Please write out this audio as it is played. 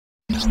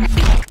In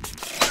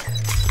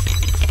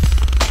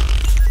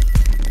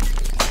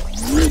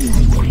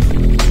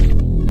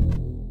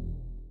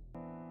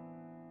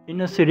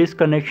a series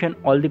connection,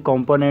 all the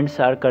components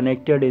are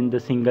connected in the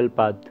single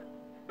path.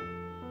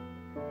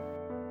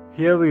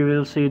 Here we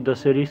will see the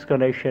series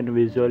connection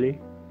visually.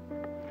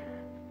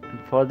 And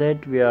for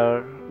that we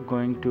are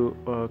going to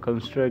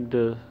construct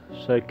the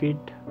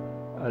circuit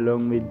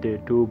along with the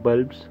two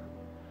bulbs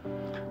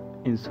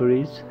in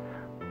series.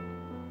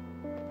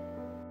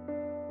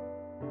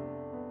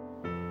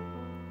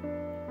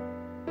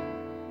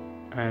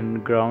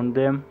 And ground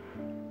them.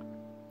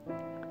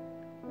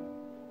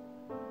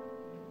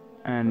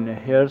 And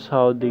here's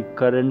how the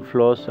current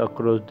flows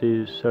across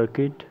the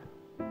circuit.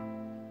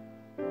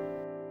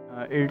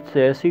 It's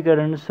AC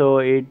current, so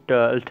it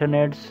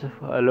alternates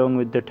along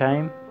with the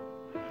time.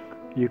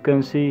 You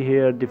can see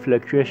here the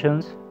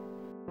fluctuations,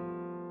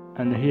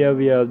 and here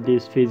we have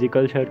this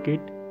physical circuit.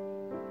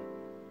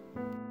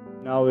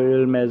 Now we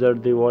will measure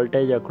the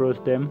voltage across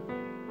them.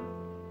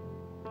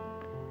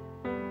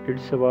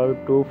 It's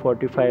about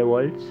 245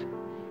 volts.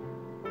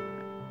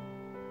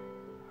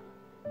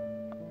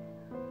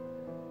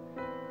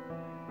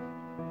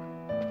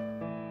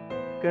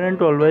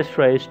 Current always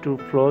tries to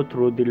flow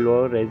through the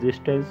low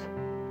resistance,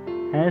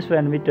 hence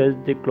when we touch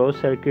the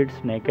closed circuit's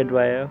naked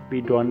wire,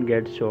 we don't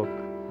get shock,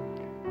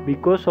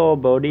 because our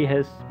body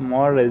has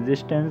more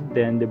resistance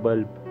than the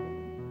bulb.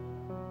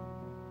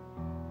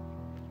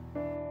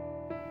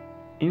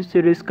 In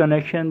series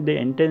connection, the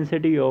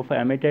intensity of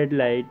emitted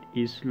light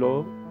is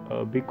low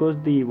because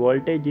the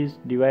voltage is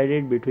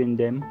divided between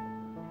them.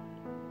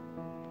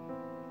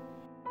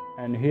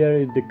 And here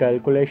is the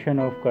calculation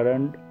of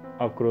current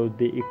across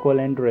the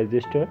equivalent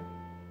resistor.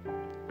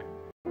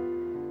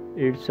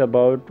 It's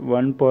about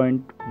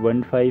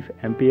 1.15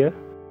 ampere.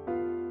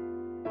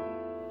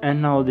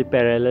 And now the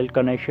parallel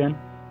connection.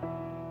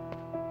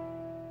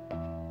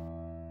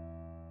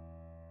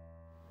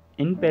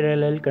 In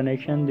parallel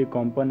connection, the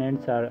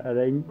components are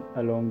arranged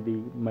along the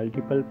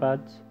multiple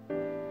paths,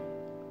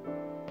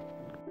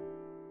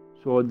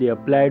 so the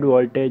applied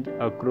voltage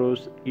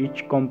across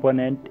each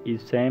component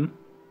is same.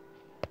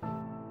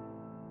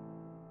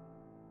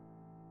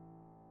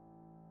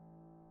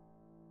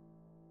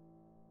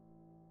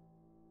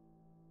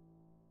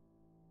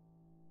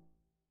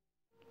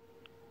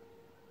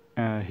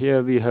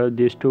 Here we have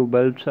these two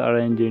bulbs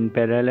arranged in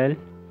parallel.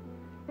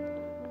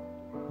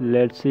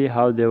 Let's see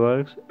how they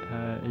work.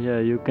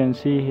 Here you can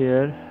see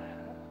here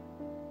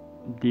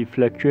the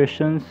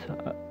fluctuations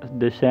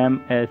the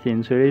same as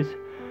in series,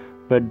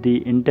 but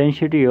the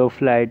intensity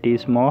of light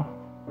is more.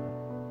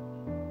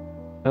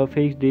 I have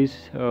fixed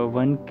this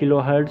 1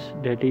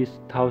 kilohertz, that is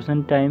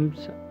 1000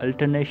 times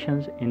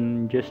alternations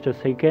in just a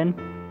second.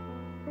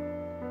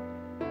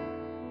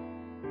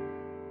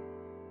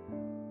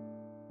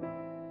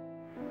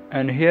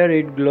 And here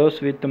it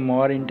glows with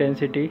more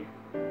intensity.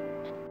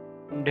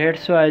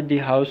 That's why the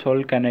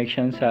household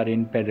connections are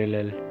in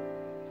parallel.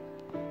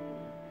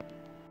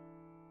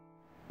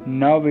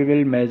 Now we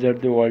will measure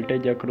the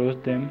voltage across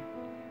them.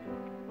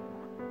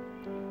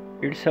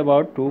 It's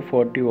about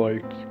 240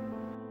 volts.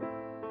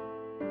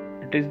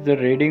 It is the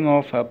reading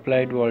of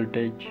applied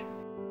voltage.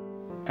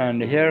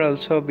 And here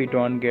also we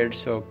don't get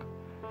shock,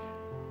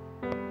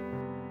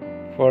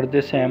 for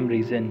the same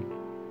reason.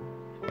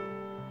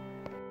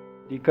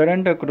 The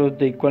current across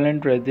the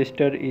equivalent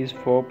resistor is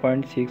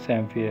 4.6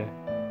 ampere.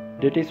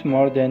 That is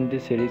more than the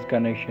series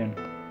connection.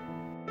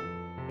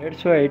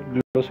 That's why it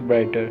glows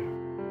brighter.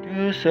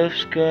 Do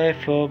subscribe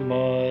for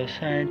more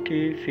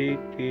scientific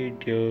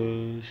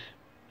videos.